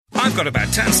I've got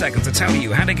about 10 seconds to tell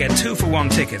you how to get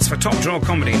 2-for-1 tickets for top draw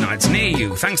comedy nights near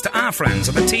you, thanks to our friends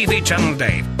at the TV channel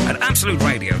Dave at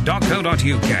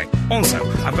absoluteradio.co.uk. Also,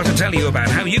 I've got to tell you about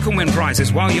how you can win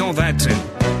prizes while you're there too.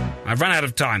 I've run out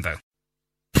of time, though.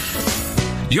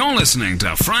 You're listening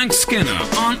to Frank Skinner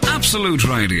on Absolute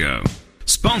Radio.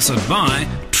 Sponsored by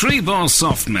Treebor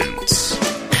Soft Mints.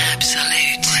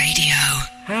 Absolute Radio.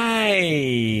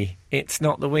 Hey, it's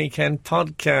Not the Weekend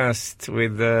podcast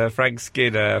with Frank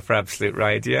Skinner for Absolute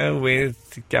Radio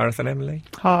with Gareth and Emily.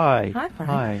 Hi. Hi,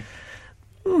 Frank.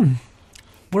 Hi.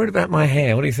 Worried about my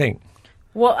hair. What do you think?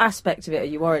 What aspect of it are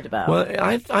you worried about? Well,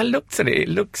 I looked at it.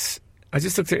 I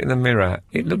just looked at it in the mirror.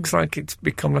 It looks like it's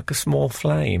become like a small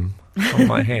flame on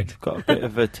my head. Got a bit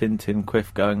of a Tintin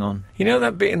quiff going on. You know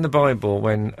that bit in the Bible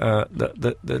when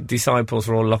the disciples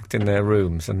were all locked in their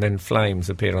rooms and then flames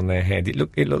appeared on their head? It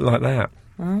looked like that.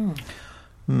 Oh.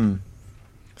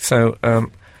 So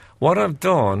what I've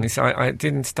done is I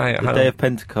didn't stay at home. The day of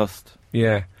Pentecost.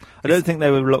 Yeah. I don't think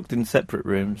they were locked in separate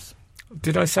rooms.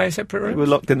 Did I say separate rooms? They were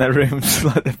locked in their rooms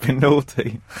like they've been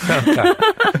naughty. Okay.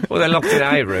 Well, they're locked in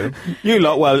a room. You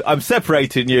lot, well, I'm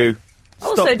separating you.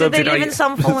 Also, did they live in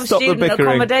some form of student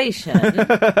accommodation?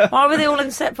 Why were they all in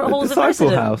separate halls of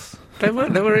residence? House. They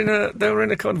were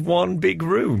in a kind of one big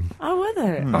room. Oh, were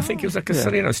they? I think it was like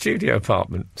a studio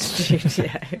apartment. Studio.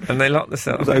 And they locked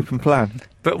themselves. It was open plan.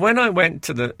 But when I went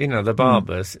to the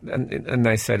barbers and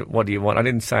they said, "What do you want?" I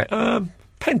didn't say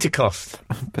Pentecost.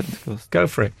 Pentecost. Go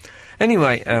for it.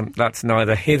 Anyway, that's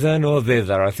neither hither nor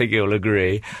thither, I think you'll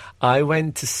agree. I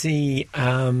went to see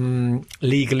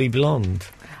Legally Blonde.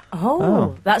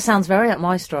 Oh, that sounds very up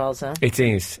my straws, huh? It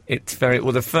is. It's very...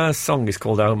 Well, the first song is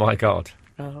called Oh My God.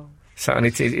 Oh. So, and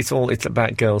it's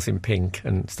about girls in pink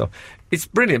and stuff. It's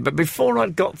brilliant, but before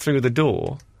I'd got through the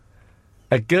door,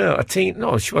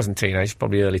 she wasn't teenage,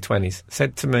 probably early 20s,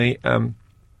 said to me,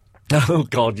 oh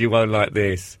God, you won't like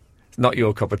this. It's not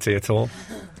your cup of tea at all.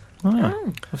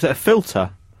 Oh. Was it a filter?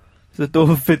 Was the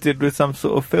door fitted with some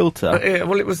sort of filter? Yeah,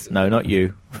 well, it was... No, not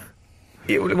you.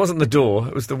 It wasn't the door,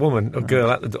 it was the woman, or girl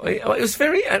at the door. It was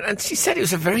very... And she said it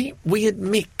was a very weird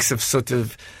mix of sort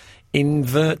of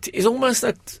it's almost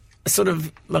like sort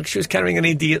of like she was carrying an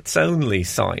idiots only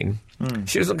sign.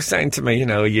 She was like saying to me,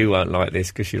 you won't like this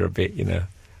because you're a bit,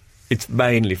 it's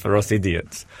mainly for us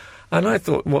idiots. And I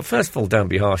thought, well, first of all, don't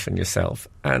be harsh on yourself.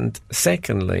 And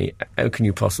secondly, how can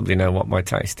you possibly know what my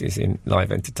taste is in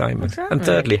live entertainment? Exactly. And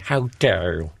thirdly, how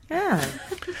dare you? Yeah.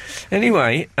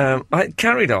 Anyway, I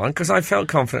carried on because I felt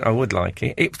confident I would like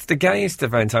it. It's the gayest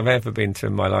event I've ever been to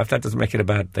in my life. That doesn't make it a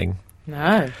bad thing.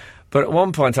 No. But at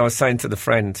one point I was saying to the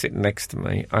friend sitting next to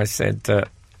me, I said,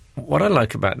 what I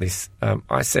like about this,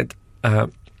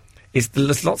 is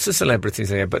there's lots of celebrities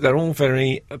here, but they're all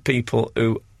very people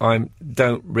who I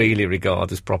don't really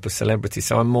regard as proper celebrities,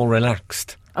 so I'm more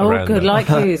relaxed. Oh, good, them. like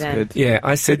you then. Good. Yeah,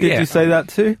 I said, Did you say that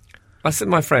too? I said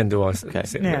my friend who was, okay.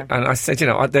 Yeah. And I said,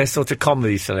 they're sort of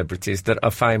comedy celebrities that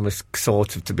are famous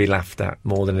sort of to be laughed at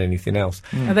more than anything else.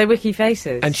 Are they wiki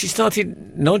faces? And she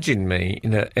started nudging me,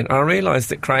 and I realised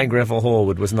that Craig Revel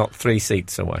Horwood was not 3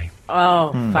 seats away.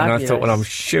 Oh, fabulous. And I thought, well, I'm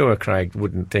sure Craig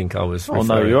wouldn't think I was referring.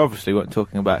 No, you obviously weren't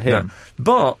talking about him.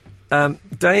 No.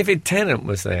 But David Tennant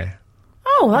was there.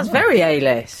 Oh, that's very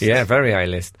A-list. Yeah, very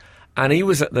A-list. And he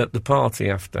was at the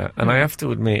party after, and I have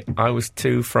to admit, I was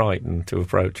too frightened to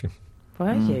approach him.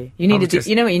 Were you? You needed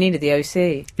you know what you needed? The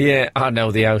OC. Yeah, I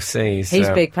know the OCs. He's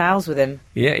big pals with him.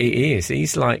 Yeah, he is.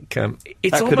 He's like...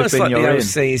 it's that almost like the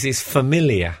OCs is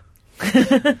familiar.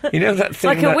 You know that thing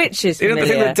like a witch is familiar. You know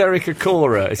the thing with Derek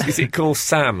Acora? Is it called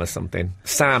Sam or something?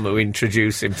 Sam, who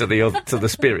introduced him to the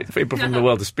spirit, people from the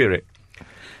world of spirit.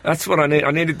 That's what I need. I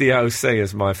needed the OC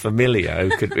as my familiar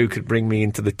who could bring me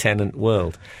into the Tennant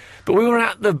world. But we were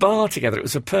at the bar together. It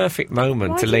was a perfect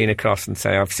moment to lean across and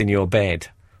say, I've seen your bed.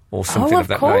 Or something of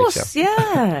that nature. Oh, of course,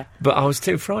 yeah. But I was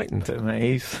too frightened.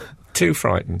 Too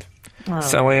frightened. Oh.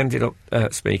 So I ended up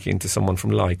speaking to someone from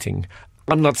lighting.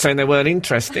 I'm not saying they weren't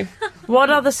interesting. What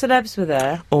other celebs were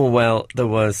there? Oh, well, there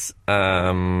was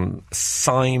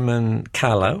Simon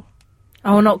Callow.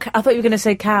 Oh, I thought you were going to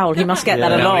say Cowell. He must get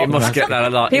that a lot. He must get that a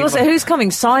lot. People say, who's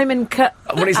coming? Simon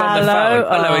When he's on the phone.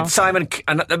 Hello, it's Simon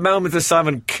and at the moment of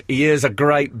Simon he hears a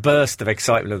great burst of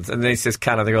excitement. And then he says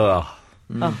Callow. They go,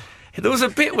 oh. There was a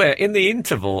bit where, in the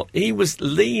interval, he was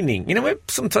leaning. You know, where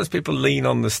sometimes people lean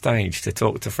on the stage to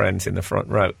talk to friends in the front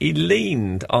row? He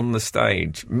leaned on the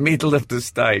stage, middle of the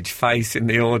stage, facing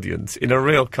the audience, in a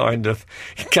real kind of,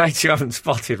 in case you haven't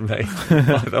spotted me,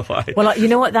 by the way. Well, you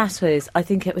know what that was? I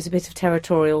think it was a bit of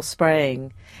territorial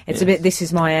spraying. It's a bit, this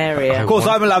is my area. Of course,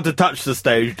 I'm allowed to touch the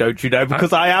stage, don't you know,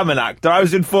 because I am an actor. I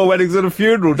was in 4 Weddings and a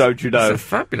Funeral, don't you know? It's a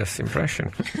fabulous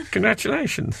impression.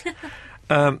 Congratulations.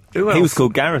 Who else? He was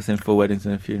called Gareth in 4 Weddings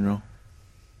and a Funeral.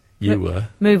 You were.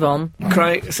 Move on.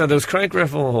 Craig. So there was Craig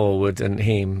Revel Horwood and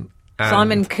him. And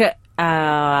Simon hello.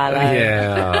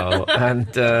 Yeah. And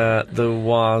there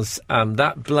was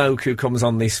that bloke who comes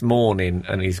on this morning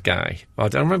and he's gay. I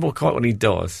don't remember quite what he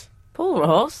does. Paul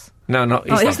Ross? No,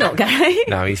 he's not gay.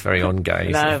 No, he's very un-gay.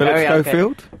 No, Philip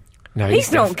Schofield? No,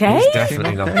 he's not gay. He's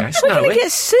definitely not gay. We're going to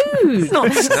get sued. Not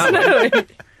necessarily.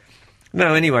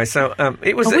 No, anyway, so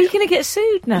it was... Are we going to get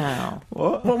sued now?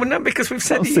 What? Well, no, because we've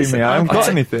said... See me, I haven't got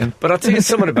anything. But I'll tell you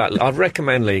something about it. I'd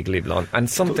recommend Legally Blonde. And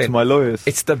something... Talk to my lawyers.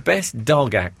 It's the best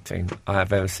dog acting I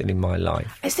have ever seen in my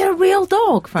life. Is there a real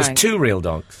dog, Frank? There's 2 real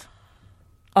dogs.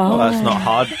 Oh. Well, that's not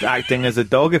hard acting as a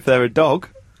dog if they're a dog.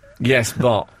 Yes,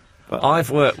 but I've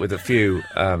worked with a few...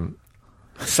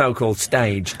 so-called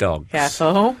stage dogs.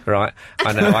 Careful. Right.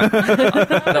 I know.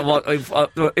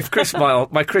 If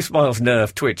my Chris Miles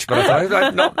nerve twitched, but I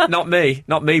thought, not me,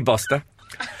 Buster.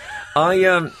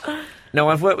 No,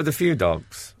 I've worked with a few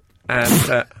dogs,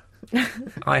 and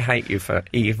I hate you for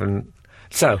even...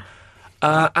 So,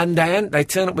 and then they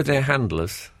turn up with their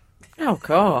handlers. Oh,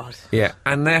 God. Yeah,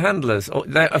 and their handlers,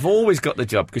 they have always got the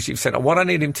job, because you've said, what I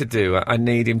need him to do, I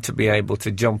need him to be able to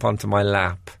jump onto my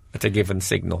lap at a given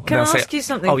signal. Can I ask you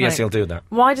something? Oh, yes, Frank? he'll do that.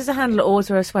 Why does a handler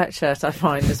alter a sweatshirt, I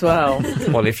find, as well?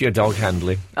 Well, if you're dog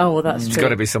handling. Oh, well, that's true. It's got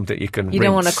to be something you can You rinse.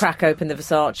 don't want to crack open the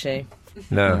Versace.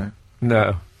 No.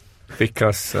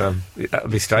 Because that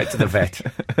would be straight to the vet.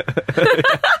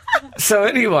 So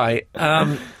anyway,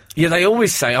 yeah, they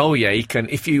always say, oh, yeah, he can,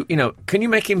 if you know, can you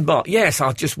make him bark? Yes,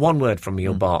 I'll just one word from me,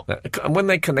 he'll bark. And when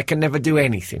they can never do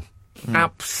anything.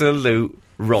 Absolute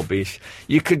rubbish.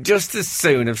 You could just as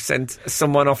soon have sent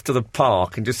someone off to the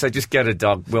park and just say, just get a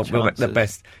dog, we'll make the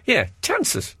best. Yeah,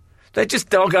 chances. They're just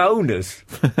dog owners,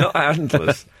 not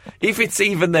handlers. If it's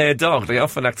even their dog, they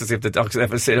often act as if the dog's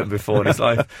never seen it before in his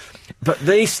life. But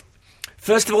these,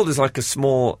 first of all, there's like a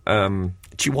small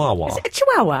chihuahua. Is it a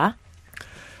chihuahua?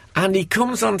 And he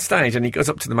comes on stage and he goes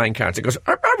up to the main character and goes...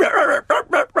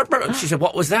 And she said,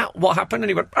 what was that? What happened?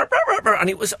 And he went... And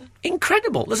it was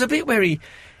incredible. There's a bit where he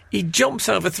jumps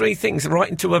over 3 things right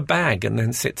into a bag and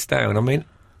then sits down. I mean,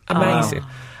 amazing.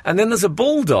 Oh. And then there's a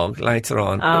bulldog later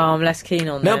on. Oh, I'm less keen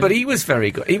on that. No, but he was very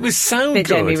good. He was so good.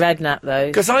 Jamie Redknapp, though.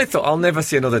 Because I thought, I'll never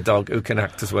see another dog who can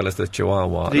act as well as the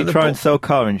Chihuahua. Did he try and sell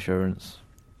car insurance?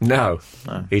 No,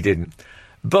 he didn't.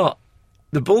 But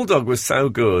the bulldog was so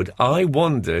good, I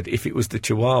wondered if it was the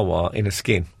Chihuahua in a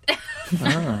skin.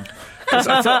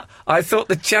 I thought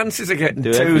the chances of getting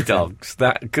 2 dogs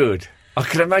that good... I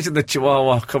can imagine the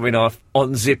Chihuahua coming off,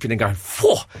 unzipping and going,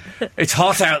 whoa, it's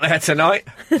hot out there tonight.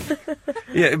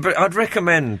 Yeah, but I'd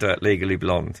recommend Legally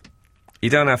Blonde. You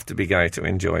don't have to be gay to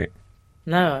enjoy it.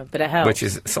 No, but it helps. Which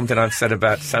is something I've said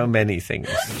about so many things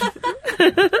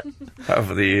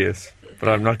over the years. But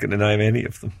I'm not going to name any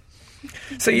of them.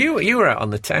 So you were out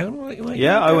on the town, weren't you?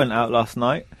 Yeah, I went out last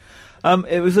night.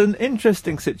 It was an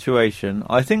interesting situation.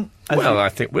 I think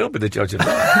we'll be the judge of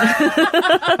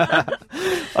that.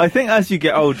 I think as you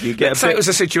get older, you get. Let's say it was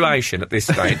a situation at this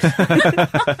stage.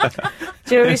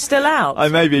 Jury's still out. I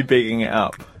may be bigging it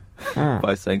up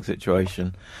by saying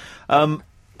situation.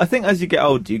 I think as you get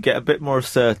older, you get a bit more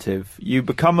assertive. You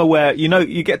become aware. You know,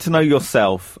 you get to know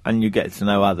yourself and you get to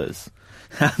know others.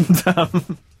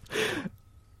 And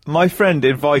my friend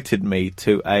invited me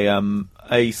to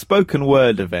a spoken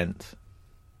word event.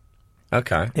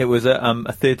 Okay. It was a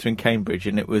theatre in Cambridge,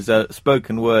 and it was a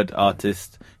spoken word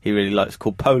artist he really likes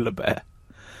called Polar Bear.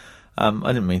 I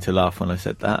didn't mean to laugh when I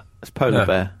said that. It's Polar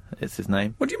Bear. It's his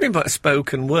name. What do you mean by a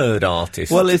spoken word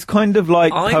artist? Well, it's kind of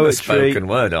like I'm poetry. A spoken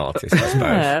word artist, I suppose.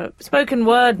 Yeah, spoken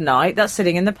word night, that's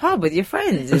sitting in the pub with your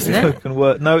friends, isn't it? Spoken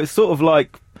word. No, it's sort of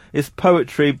like... It's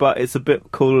poetry, but it's a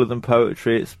bit cooler than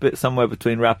poetry. It's a bit somewhere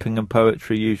between rapping and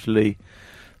poetry, usually.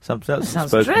 That sounds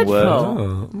spoken dreadful. word.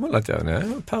 Oh, well, I don't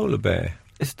know. A polar bear.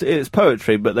 It's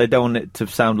poetry, but they don't want it to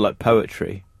sound like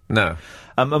poetry. No.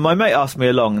 And my mate asked me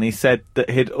along, and he said that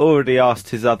he'd already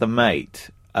asked his other mate,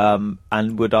 and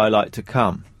would I like to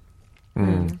come?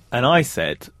 And I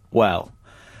said, well,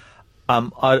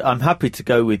 I'm happy to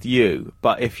go with you,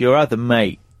 but if your other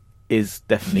mate is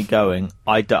definitely going,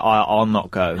 I'll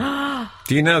not go.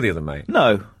 Do you know the other mate?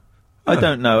 No. I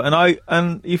don't know,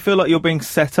 and you feel like you're being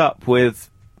set up with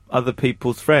other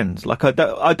people's friends. Like I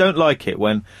don't like it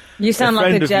when you sound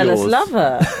like a jealous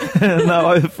lover.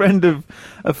 No,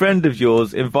 a friend of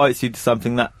yours invites you to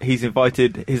something that he's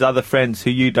invited his other friends who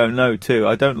you don't know to.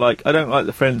 I don't like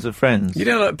the friends of friends. You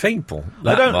don't like people.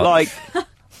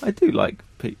 I do like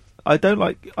people. I don't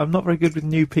like. I'm not very good with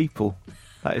new people.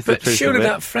 That is the truth. But surely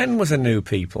that friend was a new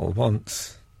people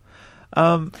once.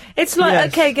 It's like,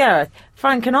 yes. Okay, Gareth,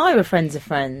 Frank and I were friends of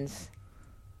friends.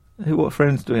 What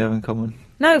friends do we have in common?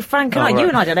 No, Frank and I. Right. You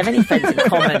and I don't have any friends in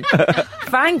common.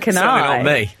 Frank and Certainly not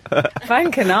me.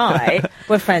 Frank and I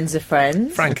were friends of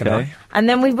friends. Frank and I. And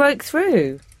then we broke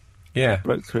through. Yeah.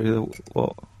 Broke through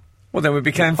what? Well, then we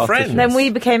became friends. Then we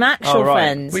became actual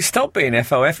friends. We stopped being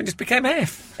FOF and just became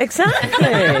F.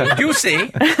 Exactly. You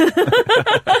see?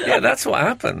 Yeah, that's what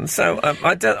happened. So,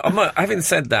 having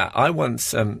said that, I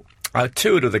once I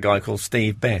toured with a guy called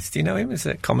Steve Best. Do you know him? Is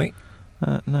it a comic?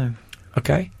 No.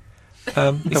 Okay. He's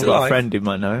I've got a friend who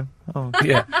might know him. Oh.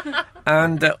 Yeah.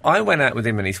 And I went out with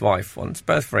him and his wife once,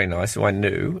 both very nice, who I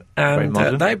knew, and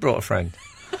they brought a friend.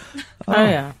 Oh,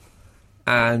 yeah.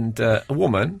 And a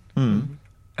woman,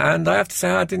 and I have to say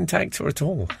I didn't take to her at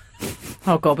all.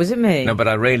 Oh, God, was it me? No, but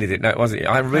I really didn't. No, it wasn't.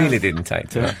 I really didn't take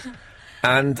to her.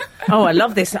 And I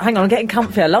love this. Hang on, I'm getting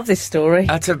comfy. I love this story.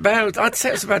 I'd say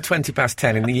it was about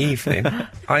 10:20 in the evening.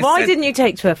 Why didn't you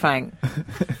take to her, Frank?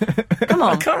 Come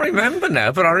on. I can't remember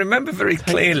now, but I remember very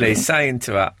clearly saying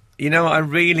to her, you know, I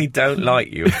really don't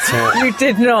like you at all. You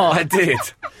did not? I did.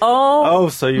 Oh,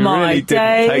 so you really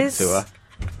didn't take to her?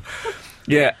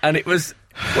 Yeah, and it was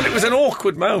an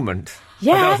awkward moment.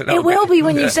 Yeah, it will be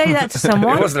when you say that to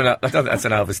someone. I don't think that's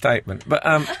an overstatement, but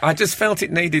I just felt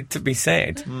it needed to be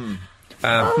said.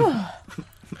 And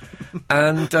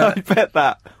I bet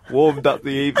that warmed up the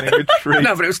evening a treat.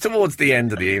 No, but it was towards the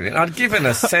end of the evening. I'd given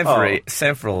her several.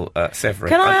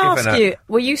 Can I ask you,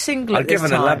 were you single at this time? I'd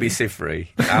given her Labby Sifri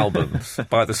albums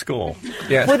by the score.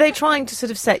 Yes. Were they trying to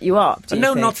sort of set you up?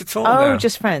 No, not at all. Oh, no.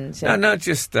 just friends. Yeah. No,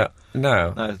 just no.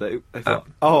 No, they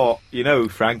thought, you know who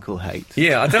Frank will hate.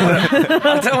 Yeah, I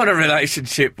don't want a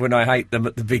relationship when I hate them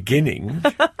at the beginning.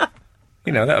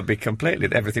 You know, that would be completely...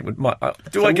 Everything would...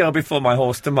 do I go before my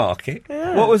horse to market?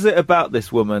 Yeah. What was it about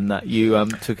this woman that you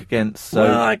took against?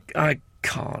 Well, I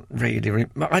can't really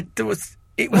remember.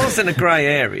 It wasn't a grey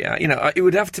area. You know, it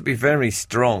would have to be very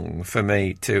strong for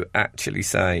me to actually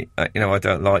say, I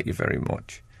don't like you very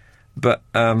much. But,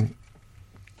 no.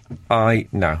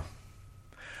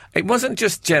 It wasn't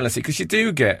just jealousy, because you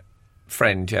do get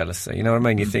friend jealousy, you know what I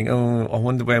mean? You think, oh, I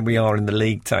wonder where we are in the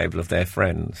league table of their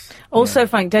friends. Also,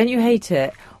 Frank, don't you hate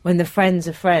it when the friend's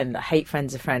a friend, I hate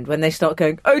friends a friend, when they start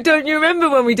going, oh, don't you remember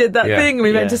when we did that thing and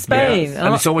we went to Spain? Yeah.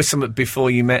 And it's always something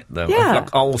before you met them. Yeah.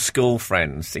 Like old school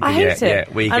friends. Thinking, I hate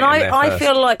it. We and I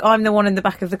feel like I'm the one in the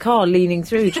back of the car leaning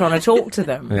through trying to talk to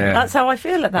them. Yeah. That's how I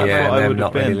feel at that point. Yeah, they're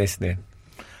not really listening.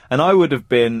 And I would have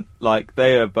been, like,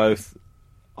 I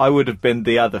would have been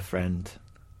the other friend.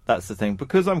 That's the thing,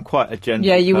 because I'm quite a gentle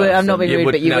Yeah, you person. would. I'm not being rude,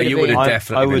 but you would have been. You would have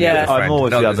definitely been the other friend. I'm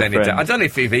always the other friend. I don't know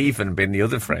if you've even been the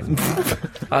other friend.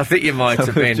 I think you might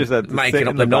have been making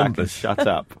up the numbers. Shut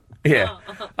up. Yeah.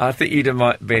 I think you'd have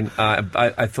might have been...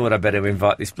 I thought I'd better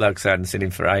invite this bloke so I hadn't seen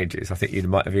him for ages. I think you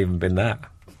might have even been that.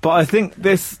 But I think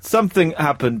something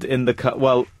happened in the car.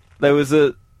 Well, there was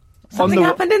a... Something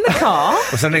happened in the car?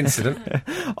 Was an incident?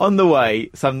 On the way,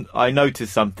 I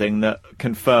noticed something that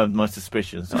confirmed my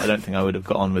suspicions. I don't think I would have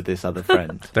got on with this other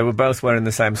friend. They were both wearing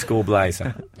the same school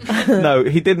blazer. No,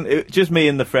 he didn't. Just me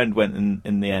and the friend went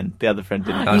in the end. The other friend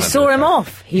didn't. You saw him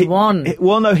off. He won.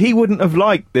 Well, no, he wouldn't have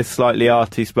liked this slightly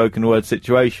arty spoken word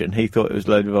situation. He thought it was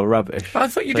a load of old rubbish. I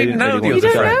thought you didn't know the other friend.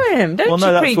 You don't know him. Don't you prejudge him? Well,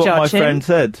 no, that's what my friend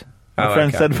said. My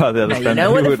friend said about the other friend. You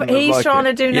know what he's trying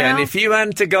to do now? Yeah, and if you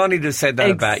hadn't gone, he'd have said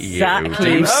that about you. Exactly.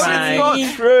 No, it's not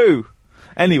true.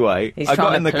 Anyway, he's I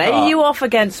got in the car. He's trying to play you off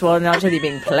against one another. You're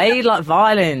being played like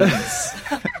violins.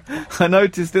 I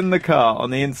noticed in the car,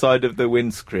 on the inside of the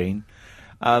windscreen,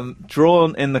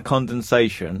 drawn in the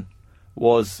condensation,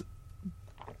 was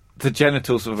the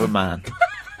genitals of a man.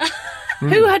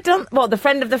 Who had done... What, the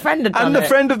friend of the friend had done And the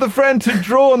friend of the friend had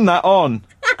drawn that on.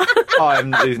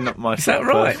 He's not my Is that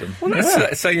right? Person.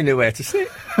 Well, so you knew where to sit.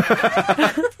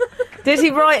 Did he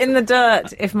write in the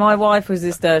dirt, if my wife was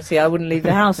this dirty, I wouldn't leave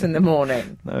the house in the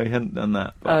morning? No, he hadn't done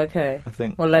that. Okay. I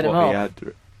think let him what off. he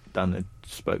had done, it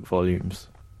spoke volumes.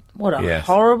 What a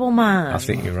horrible man. I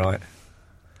think you're right.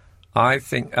 I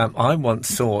think I once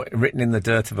saw, written in the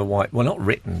dirt of a white... Well, not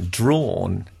written,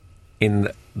 drawn in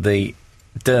the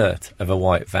dirt of a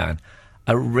white van,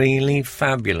 a really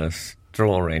fabulous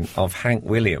drawing of Hank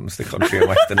Williams, the country and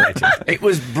western legend. It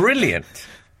was brilliant.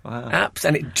 Wow.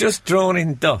 And it just drawn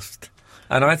in dust.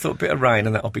 And I thought, a bit of rain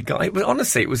and that'll be gone. It was,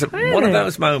 honestly, it was one of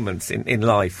those moments in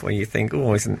life where you think,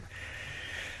 oh, isn't...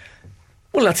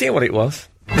 Well, I'll tell you what it was.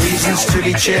 Reasons to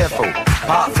be cheerful,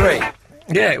 part 3.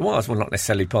 Yeah, it was. Well, not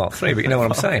necessarily part 3, but you know what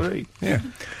I'm saying. 3. Yeah.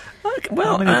 Okay,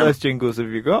 well, how many of those jingles have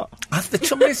you got? The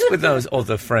trouble is with those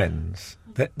other friends,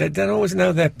 they don't always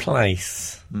know their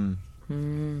place.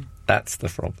 That's the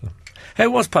problem. How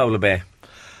was Polar Bear?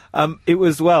 It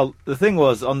was, the thing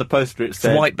was, on the poster it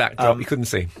said... white backdrop, you couldn't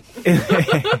see.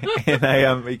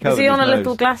 Was he on a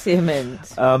little glacier mint?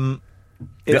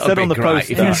 It said on the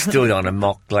poster... if you stood on a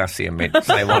mock glacier mint,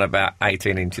 say one about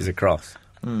 18 inches across.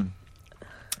 On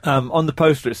the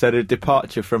poster it said a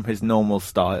departure from his normal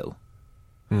style.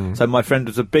 So my friend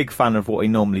was a big fan of what he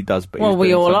normally does, but well, he's we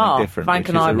doing all something are. different. Frank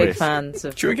and I are big risk. fans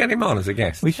of... Should we get him on as a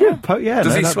guest? We should. Does he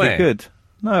that'd swear? be good.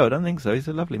 No, I don't think so. He's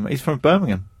a lovely man. He's from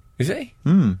Birmingham. Is he?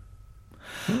 Oh,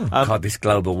 God, this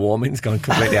global warming's gone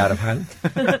completely out of hand.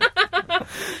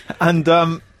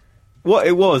 And what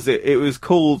it was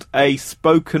called a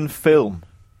spoken film.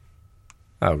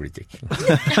 Oh, ridiculous.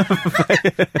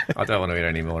 I don't want to hear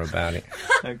any more about it.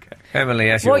 Okay. Emily,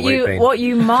 as your week been? What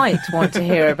you might want to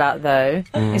hear about, though,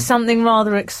 is something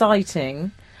rather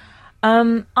exciting.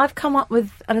 I've come up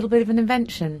with a little bit of an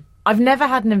invention. I've never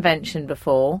had an invention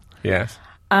before. Yes.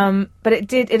 But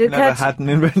it occurred... Never had an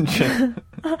invention.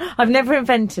 I've never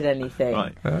invented anything.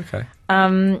 Right. Okay.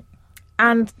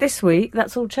 And this week,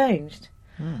 that's all changed.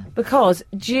 Because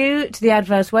due to the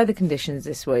adverse weather conditions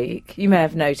this week, you may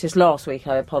have noticed, last week,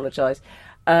 I apologise,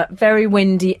 very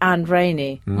windy and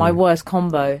rainy. My worst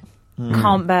combo.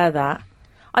 Can't bear that.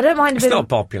 I don't mind a bit It's not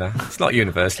popular. It's not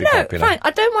universally popular. Fine.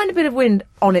 I don't mind a bit of wind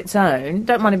on its own.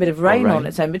 Don't mind a bit of rain on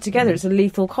its own. But together, it's a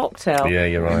lethal cocktail. Yeah,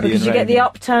 you're right. Because you get the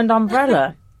upturned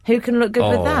umbrella. Who can look good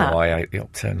with that? Oh, I hate the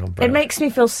upturned umbrella. It makes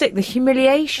me feel sick, the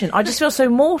humiliation. I just feel so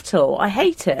mortal. I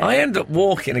hate it. I end up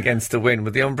walking against the wind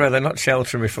with the umbrella not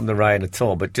sheltering me from the rain at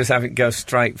all, but just having it go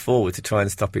straight forward to try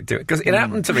and stop it doing it. Because it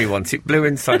happened to me once. It blew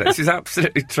inside it. This is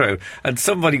absolutely true. And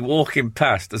somebody walking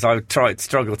past, as I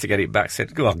struggle to get it back,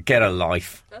 said, "Go on, get a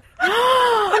life." And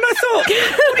I thought, what do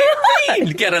you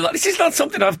mean, get a life? This is not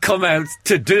something I've come out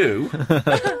to do.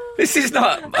 This is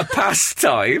not a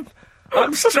pastime.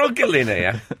 I'm struggling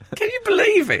here. Can you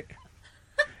believe it?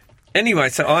 Anyway,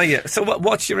 so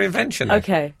what's your invention then?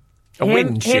 Okay. A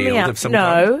windshield of some no,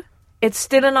 kind? it's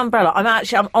still an umbrella.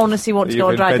 I'm honestly want to go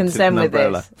on Dragon's Den with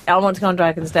this. I want to go on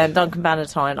Dragon's Den. Duncan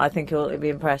Bannatyne, I think he'll be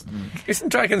impressed. Isn't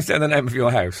Dragon's Den the name of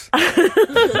your house?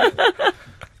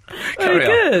 Very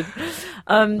good.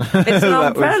 It's an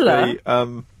umbrella. That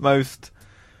was the most...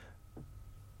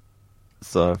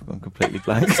 So I'm completely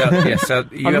blank.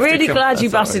 I'm really glad you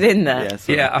busted in there.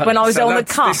 When I was on the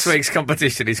cusp. This week's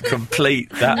competition is complete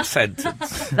that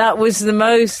sentence. That was the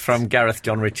most... From Gareth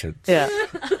John Richards. Yeah.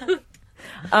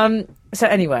 So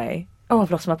anyway... Oh,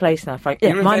 I've lost my place now, Frank.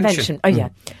 Yeah, my invention. Oh, yeah.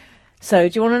 So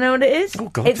do you want to know what it is? Oh,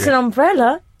 God, it's an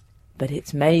umbrella, but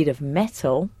it's made of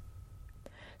metal.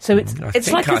 So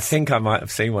I think I might have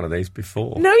seen one of these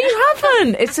before. No, you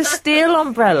haven't. It's a steel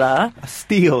umbrella. A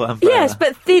steel umbrella? Yes,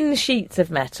 but thin sheets of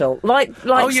metal.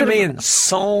 Oh, you mean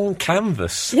sans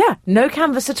canvas? Yeah, no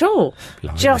canvas at all.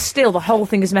 Blimey. Just steel. The whole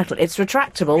thing is metal. It's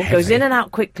retractable, heavy. goes in and out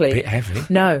quickly. A bit heavy.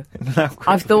 No.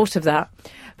 I've thought of that.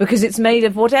 Because it's made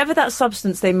of whatever that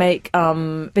substance they make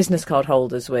business card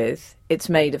holders with. It's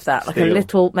made of that. Like a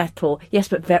little metal. Yes,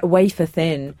 but wafer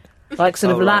thin. Like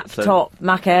sort of laptop,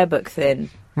 Mac Airbook thin.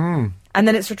 And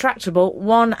then it's retractable,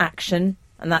 one action,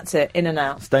 and that's it, in and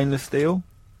out. Stainless steel?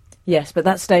 Yes, but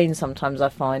that stains sometimes, I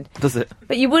find. Does it?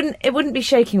 But it wouldn't be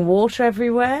shaking water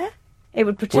everywhere. It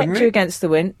would protect you against the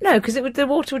wind. No, because the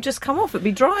water would just come off. It'd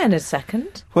be dry in a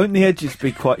second. Won't the edges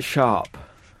be quite sharp?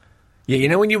 Yeah, you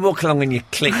know when you walk along and you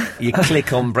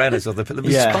click umbrellas, or they'll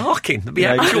be sparking. There'll be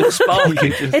actual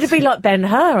sparking. It'd be like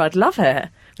Ben-Hur. I'd love it.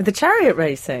 With the chariot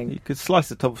racing. You could slice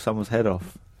the top of someone's head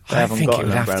off. I think it would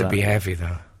have to be heavy,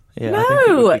 though. Yeah, I think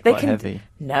it would be quite heavy.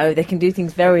 No, they can do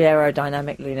things very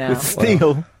aerodynamically now. With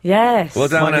steel? Yes. Well,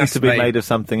 that needs to be made of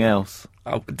something else.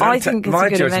 I think it's my a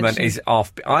good judgment invention. is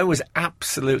off. I was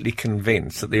absolutely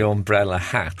convinced that the umbrella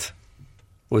hat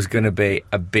was going to be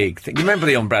a big thing. You remember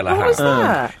the umbrella hat? What was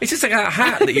that? It's just like a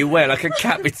hat that you wear, like a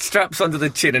cap. It straps under the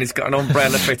chin and it's got an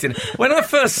umbrella fitting. When I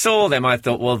first saw them, I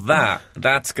thought, well,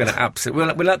 that's going to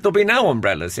absolutely... there'll be no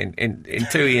umbrellas in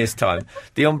 2 years' time.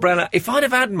 The umbrella... If I'd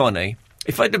have had money,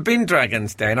 if I'd have been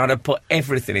Dragon's Den, I'd have put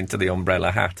everything into the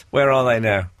umbrella hat. Where are they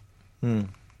now?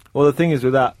 Well, the thing is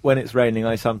with that, when it's raining,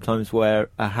 I sometimes wear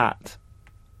a hat,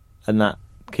 and that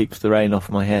keeps the rain off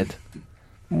my head.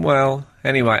 Well,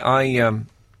 anyway,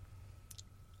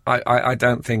 I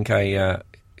don't think a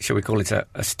shall we call it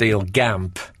a steel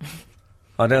gamp.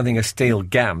 I don't think a steel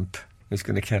gamp is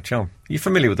going to catch on. Are you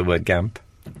familiar with the word gamp?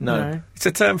 No. It's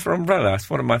a term for umbrella. It's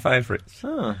one of my favourites.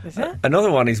 Oh. Is it?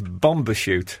 Another one is bomber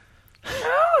shoot.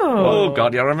 Oh,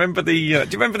 God, I remember the... do you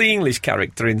remember the English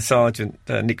character in Sergeant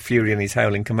Nick Fury and his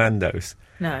Howling Commandos?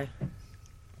 No.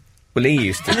 Well, he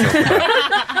used to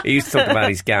talk about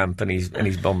his gamp and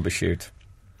his bomber shoot.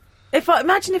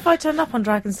 Imagine if I turned up on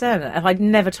Dragon's Den and I'd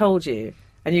never told you,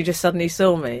 and you just suddenly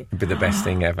saw me. It'd be the best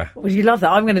thing ever. Would you love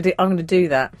that? I'm going to do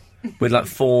that. With like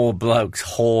 4 blokes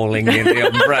hauling in the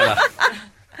umbrella.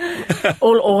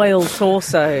 All oiled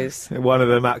torsos. One of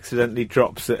them accidentally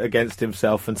drops it against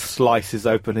himself and slices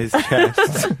open his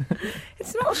chest.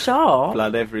 It's not sharp.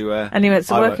 Blood everywhere. Anyway,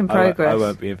 it's a work in progress. I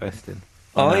won't be investing.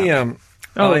 I went...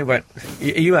 Are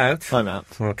you out? I'm out.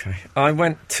 Okay. I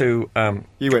went to...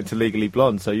 You went to Legally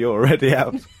Blonde, so you're already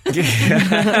out.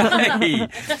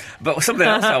 But something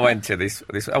else I went to this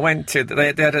I went to... They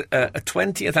had a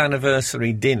 20th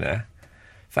anniversary dinner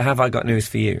for Have I Got News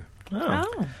For You?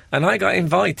 Oh. And I got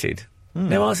invited.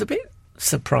 Now, I was a bit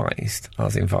surprised I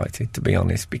was invited, to be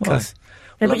honest, because...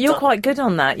 Yeah, but you're quite good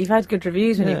on that. You've had good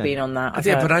reviews when you've been on that.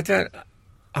 Yeah, but I don't...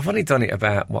 I've only done it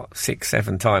about,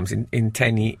 6-7 times in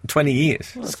 20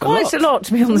 years. It's quite a lot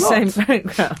to be on the same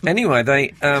programme. Anyway,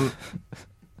 they...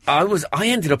 I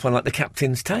ended up on, like, the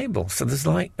captain's table. So there's,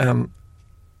 like,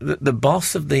 the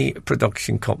boss of the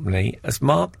production company, as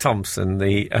Mark Thompson,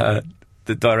 the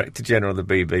Director General of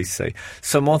the BBC,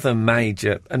 some other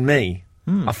major, and me.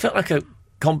 I felt like a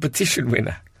competition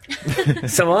winner.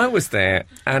 So I was there,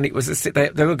 and it was they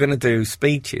were going to do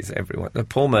speeches. Everyone,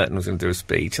 Paul Merton was going to do a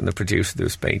speech, and the producer do a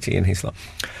speech, Ian Hislop,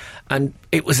 and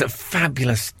it was a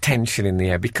fabulous tension in the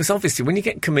air because obviously when you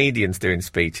get comedians doing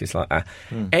speeches like that,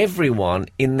 everyone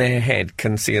in their head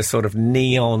can see a sort of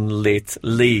neon lit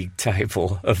league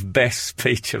table of best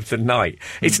speech of the night.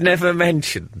 It's never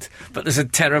mentioned, but there's a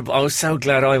terrible. I was so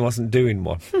glad I wasn't doing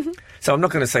one. So I'm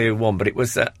not going to say who won, but it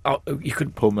was... you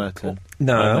could... Paul Merton.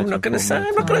 No, I'm not going to say.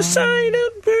 I'm not going to say.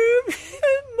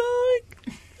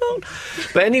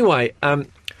 But anyway,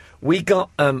 we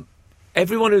got...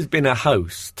 everyone who's been a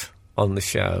host on the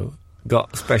show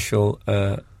got a special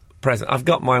present. I've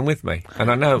got mine with me, and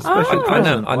I know...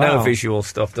 I know visual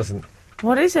stuff doesn't...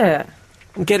 What is it?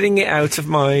 I'm getting it out of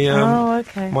my...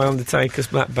 okay. My Undertaker's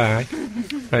black bag.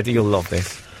 Ready? You'll love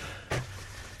this.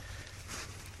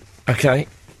 Okay.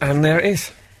 And there it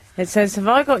is. It says, Have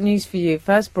I Got News For You?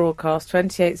 First broadcast,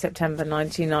 28 September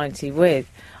 1990 with...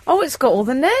 Oh, it's got all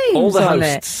the names all the on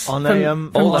hosts. it. On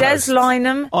from all Des hosts.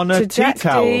 Lynam On a to Jack tea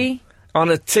towel. D. On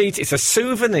a it's a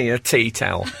souvenir tea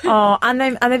towel. Oh, and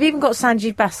they've even got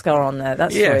Sanjeev Bhaskar on there.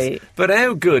 That's sweet. But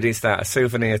how good is that, a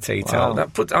souvenir tea towel? That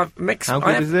How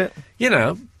good is it? You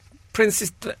know,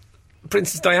 Princess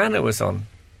Diana was on.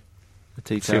 A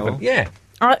tea towel? Yeah.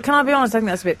 Can I be honest? I think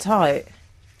that's a bit tight.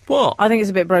 What? I think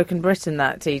it's a bit broken Britain,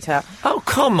 that tea towel. Oh,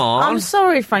 come on. I'm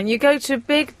sorry, Frank. You go to a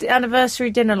big anniversary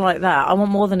dinner like that, I want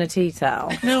more than a tea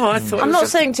towel. No, I thought... I'm not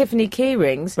saying Tiffany key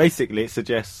rings. Basically, it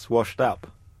suggests washed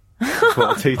up. That's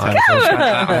what a tea towel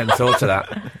I hadn't thought of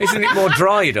that. Isn't it more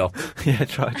dried up? Yeah,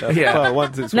 dried up. Yeah. Well,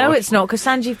 once it's No, washed, it's not, because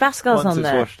Sanjeev Bhaskar's once on it's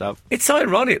there. washed up. It's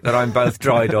ironic that I'm both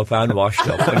dried up and washed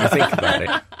up when you think about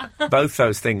it. Both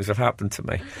those things have happened to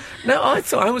me. No, I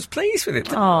thought I was pleased with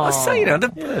it. I say, you know,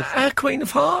 our Queen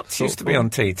of Hearts used to be on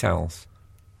tea towels.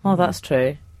 Oh, that's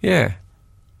true. Yeah.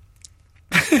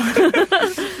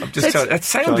 I'm just telling, that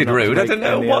sounded Try not to rude. I make don't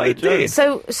know any what other it did.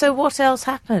 So what else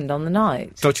happened on the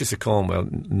night? Duchess of Cornwall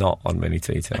not on many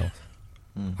tea towels.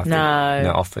 I think, No.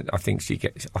 no. Often, I think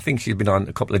she's been on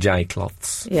a couple of J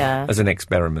cloths. Yeah. As an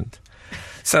experiment.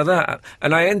 So that,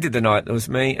 and I ended the night. There was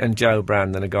me and Joe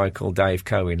Brand and a guy called Dave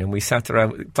Cohen, and we sat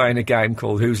around playing a game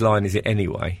called Whose Line Is It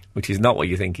Anyway? Which is not what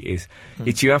you think it is.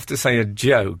 It's you have to say a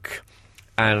joke.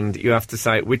 And you have to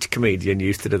say which comedian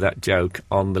used to do that joke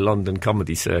on the London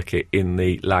comedy circuit in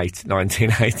the late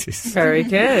 1980s. Very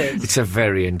good. It's a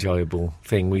very enjoyable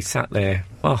thing. We sat there.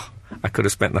 Oh, I could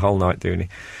have spent the whole night doing it.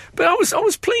 But I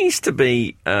was pleased to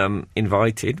be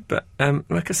invited. But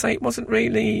like I say, it wasn't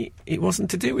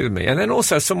to do with me. And then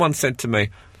also someone said to me,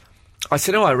 I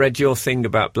said, I read your thing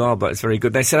about blah, blah, it's very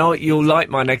good. They said, you'll like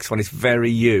my next one. It's very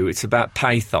you. It's about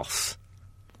pathos.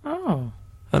 Oh.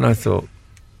 And I thought,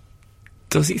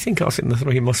 does he think I was in the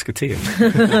Three Musketeers?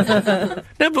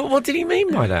 No, but what did he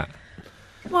mean by that?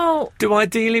 Well... Do I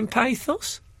deal in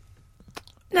pathos?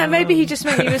 No, maybe he just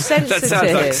meant you were sensitive. That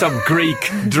sounds like some Greek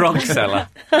drug seller.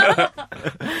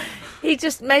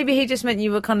 Maybe he just meant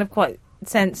you were kind of quite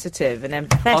sensitive and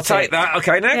empathetic. I'll take that.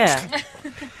 Okay, next.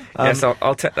 Yeah. Yes,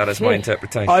 I'll take that as my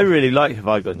interpretation. I really like Have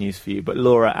I Got News For You, but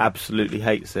Laura absolutely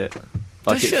hates it.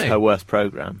 Like Does it's she? her worst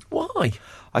programme. Why?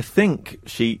 I think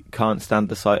she can't stand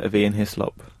the sight of Ian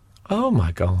Hislop. Oh,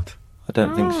 my God. I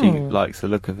don't think she likes the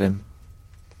look of him.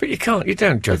 But you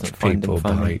don't judge Doesn't find people him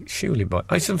funny. by...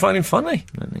 I doesn't find him funny.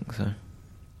 I don't think so.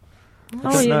 Oh,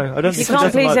 I don't know. I don't think she can't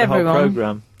doesn't please like the everyone. whole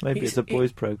programme. Maybe He's- it's a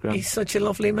boys' programme. He's such a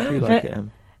lovely You man. like it,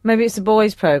 Em? Maybe it's a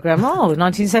boys' programme. Oh,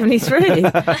 1973.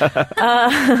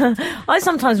 I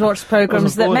sometimes watch programmes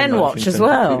Wasn't that born in men watch as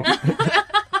well.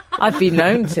 I've been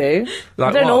known to. Like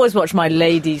I don't what? always watch my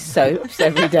ladies' soaps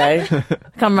every day.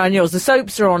 Come round yours. The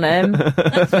soaps are on, Em.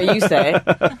 That's what you say.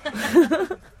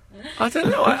 I don't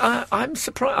know. I'm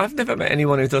surprised. I've never met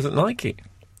anyone who doesn't like it.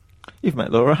 You've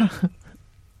met Laura.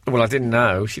 Well, I didn't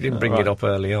know. She didn't bring right. it up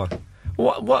early on.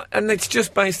 What? And it's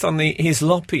just based on the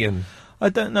Hislopian. I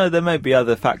don't know. There may be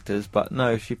other factors, but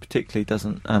no, she particularly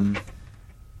doesn't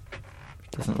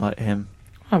like him.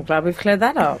 I'm glad we've cleared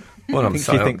that up. Well, I I'm think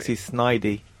sorry. she thinks he's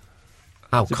snidey.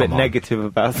 Oh, She's a come bit on. negative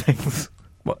about things.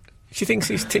 What? She thinks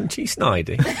he's tinchy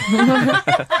snidey.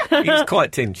 He's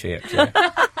quite tinchy, actually.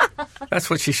 That's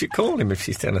what she should call him if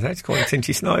she's telling us that. She's call him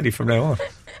tinchy snidey from now on.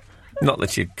 Not that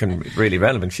she can be really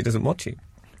relevant. She doesn't watch it.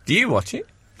 Do you watch it?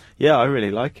 Yeah, I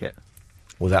really like it.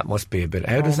 Well, that must be a bit...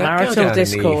 How does that go marital down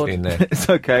discord. in the evening then? It's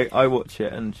okay. I watch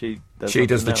it, and she does. She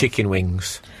does something the else. chicken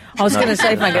wings. I was going to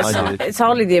say, Frank, I did. it's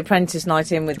hardly the Apprentice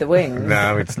night in with the wings.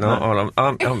 No, it's not. Well,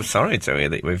 I'm sorry to hear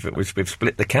that we've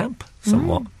split the camp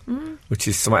somewhat, which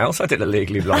is something else I did at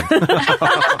Legally Blind.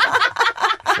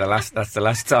 That's the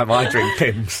last time I drink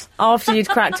Pimm's. After you'd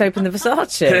cracked open the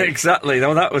Versace. Yeah, exactly.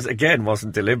 No, that was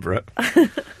wasn't deliberate.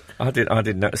 I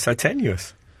didn't know. It's so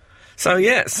tenuous. So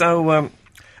yeah.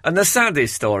 And the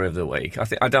saddest story of the week.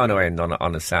 I don't want to end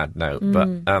on a sad note, but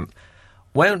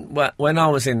when I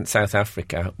was in South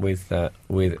Africa with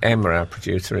Emma, our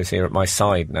producer, is here at my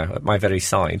side now, at my very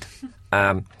side,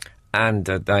 and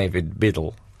David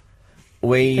Biddle,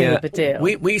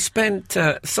 we spent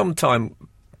some time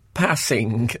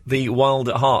passing the Wild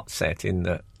at Heart set in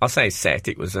the. I say set.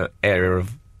 It was an area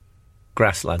of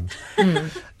grassland.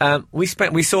 We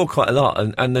saw quite a lot,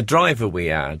 and the driver we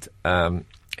had.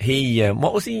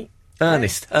 What was he?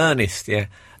 Ernest, yeah.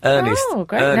 Ernest, Oh,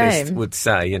 great Ernest name. would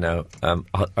say,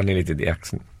 I nearly did the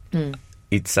accent.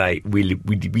 He'd say, we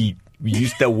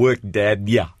used to work there,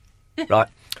 yeah. Right?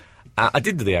 I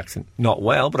did do the accent. Not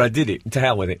well, but I did it. To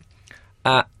hell with it.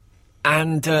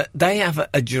 And they have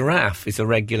a giraffe is a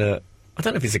regular... I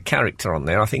don't know if he's a character on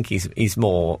there. I think he's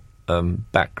more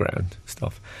background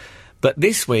stuff. But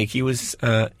this week he was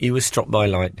struck by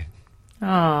lightning.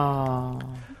 Oh.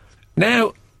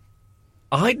 Now,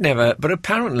 I'd never, but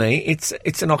apparently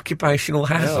it's an occupational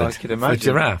hazard I could imagine. for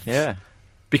giraffes. Yeah,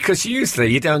 Because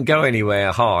usually you don't go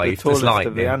anywhere high the if there's tallest lightning.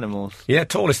 of the animals. Yeah,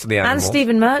 tallest of the And animals.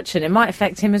 Stephen Merchant, it might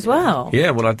affect him as well.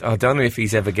 Yeah, well, I don't know if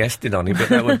he's ever guested on it, but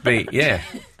that would be, yeah.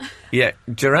 Yeah,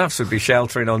 giraffes would be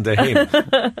sheltering under him.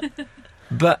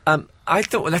 But I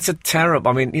thought, well, that's a terrible...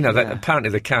 I mean, apparently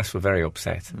the cast were very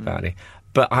upset about it.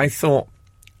 But I thought,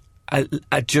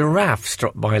 a giraffe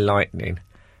struck by lightning,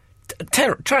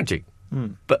 tragic,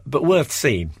 but worth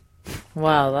seeing.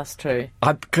 Wow, that's true.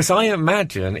 Because I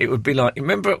imagine it would be like...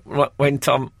 Remember when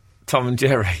Tom and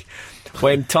Jerry...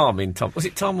 When Tom... Was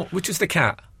it Tom? Which was the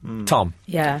cat? Tom.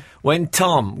 Yeah. When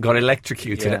Tom got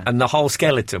electrocuted Yeah. and the whole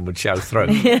skeleton would show through.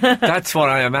 That's what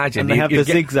I imagine. And they have the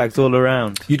zigzags all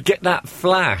around. You'd get that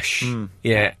flash,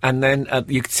 yeah, and then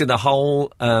you could see the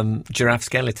whole giraffe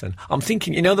skeleton. I'm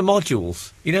thinking, the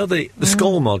modules, the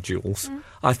skull modules,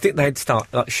 I think they'd start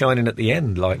shining at the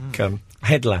end like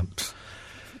headlamps.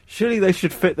 Surely they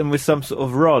should fit them with some sort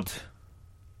of rod,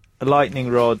 a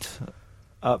lightning rod,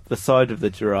 up the side of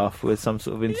the giraffe with some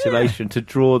sort of insulation to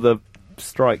draw the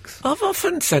strikes. I've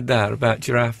often said that about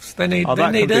giraffes. They need that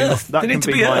earth. can be, that They can need to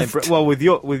be be my earthed. well, with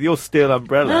your steel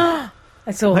umbrella.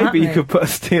 It's all Maybe happening. you could put a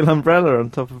steel umbrella on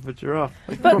top of a giraffe.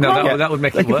 But No, Mark- that would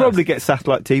make They it could worse. probably get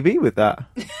satellite TV with that.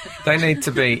 They need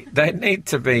to be.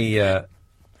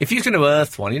 If you're going to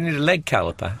earth one, you need a leg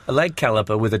caliper. A leg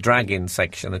caliper with a drag-in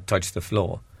section that touched the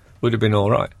floor would have been all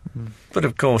right. But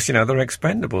of course, they're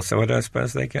expendable, so I don't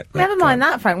suppose they get. Never mind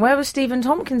that, Frank. Where was Stephen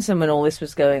Tompkinson when all this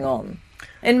was going on?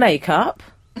 In makeup?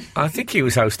 I think he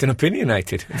was hosting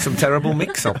Opinionated. Some terrible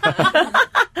mix-up.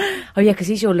 Oh, yeah, because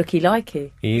he's your looky-likey.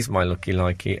 He is my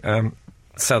looky-likey.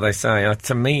 So they say.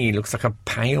 To me, he looks like a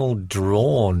pale,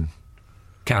 drawn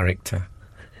character.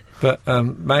 But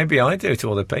maybe I do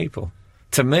to other people.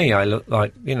 To me, I look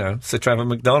like, Sir Trevor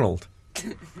MacDonald.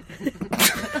 Is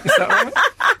that right?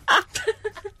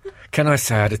 Can I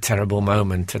say I had a terrible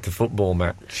moment at a football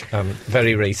match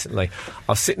very recently?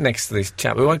 I was sitting next to this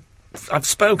chap who I've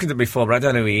spoken to before, but I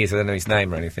don't know who he is. I don't know his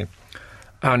name or anything.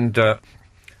 And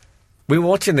we were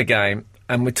watching the game,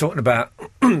 and we're talking about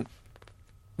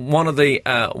one of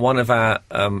our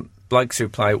blokes who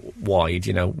play wide,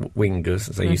 wingers,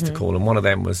 as they used to call them. One of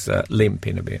them was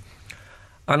limping a bit.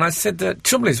 And I said, the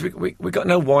trouble is, we got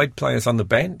no wide players on the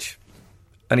bench.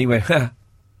 And he went, a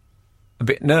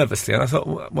bit nervously. And I thought,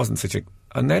 well, it wasn't such a...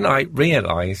 And then I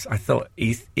realised, I thought,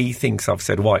 he thinks I've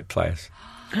said white players.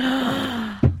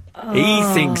 He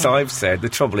thinks I've said, the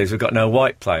trouble is, we've got no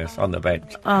white players on the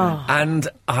bench. And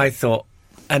I thought...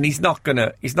 And he's not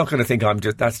gonna think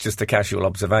that's just a casual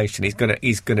observation. He's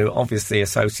gonna obviously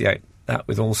associate that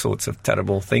with all sorts of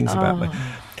terrible things about me.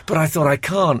 But I thought I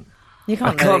can't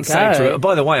say to it.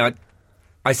 By the way,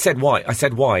 I said white. I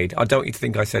said wide. I don't want you to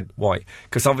think I said white,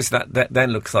 because obviously that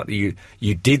then looks like you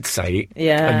did say it.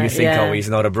 Yeah. And you think, oh, he's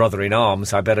not a brother in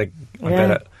arms. I better.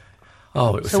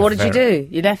 Oh, it was so what did you do?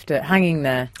 You left it hanging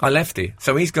there? I left it.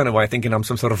 So he's gone away thinking I'm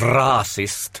some sort of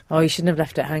racist. Oh, you shouldn't have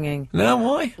left it hanging. No,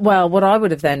 why? Well, what I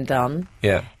would have then done...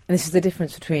 Yeah. And this is the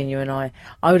difference between you and I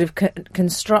would have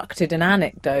constructed an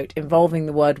anecdote involving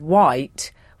the word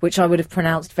white, which I would have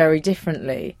pronounced very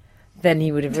differently. Then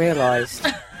he would have realised.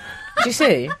 Do you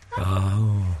see?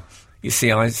 Oh. You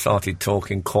see, I started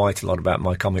talking quite a lot about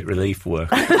my comic relief work.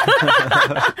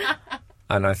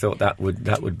 And I thought that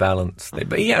would balance it.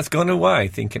 But he has gone away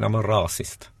thinking I'm a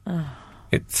racist.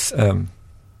 It's, I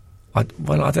don't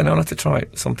know how to try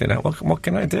something out. What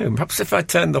can I do? Perhaps if I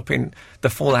turned up in the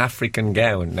full African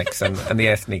gown next and the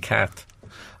ethnic hat.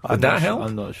 Would that help?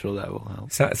 I'm not sure that will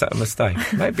help. Is that a mistake?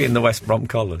 Maybe in the West Brom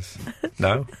colours.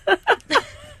 No?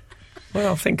 Well,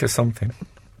 I'll think of something.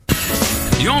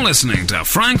 You're listening to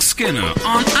Frank Skinner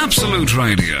on Absolute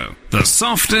Radio, the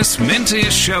softest,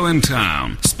 mintiest show in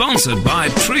town. Sponsored by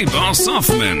Tree Bar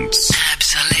Soft Mints.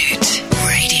 Absolute.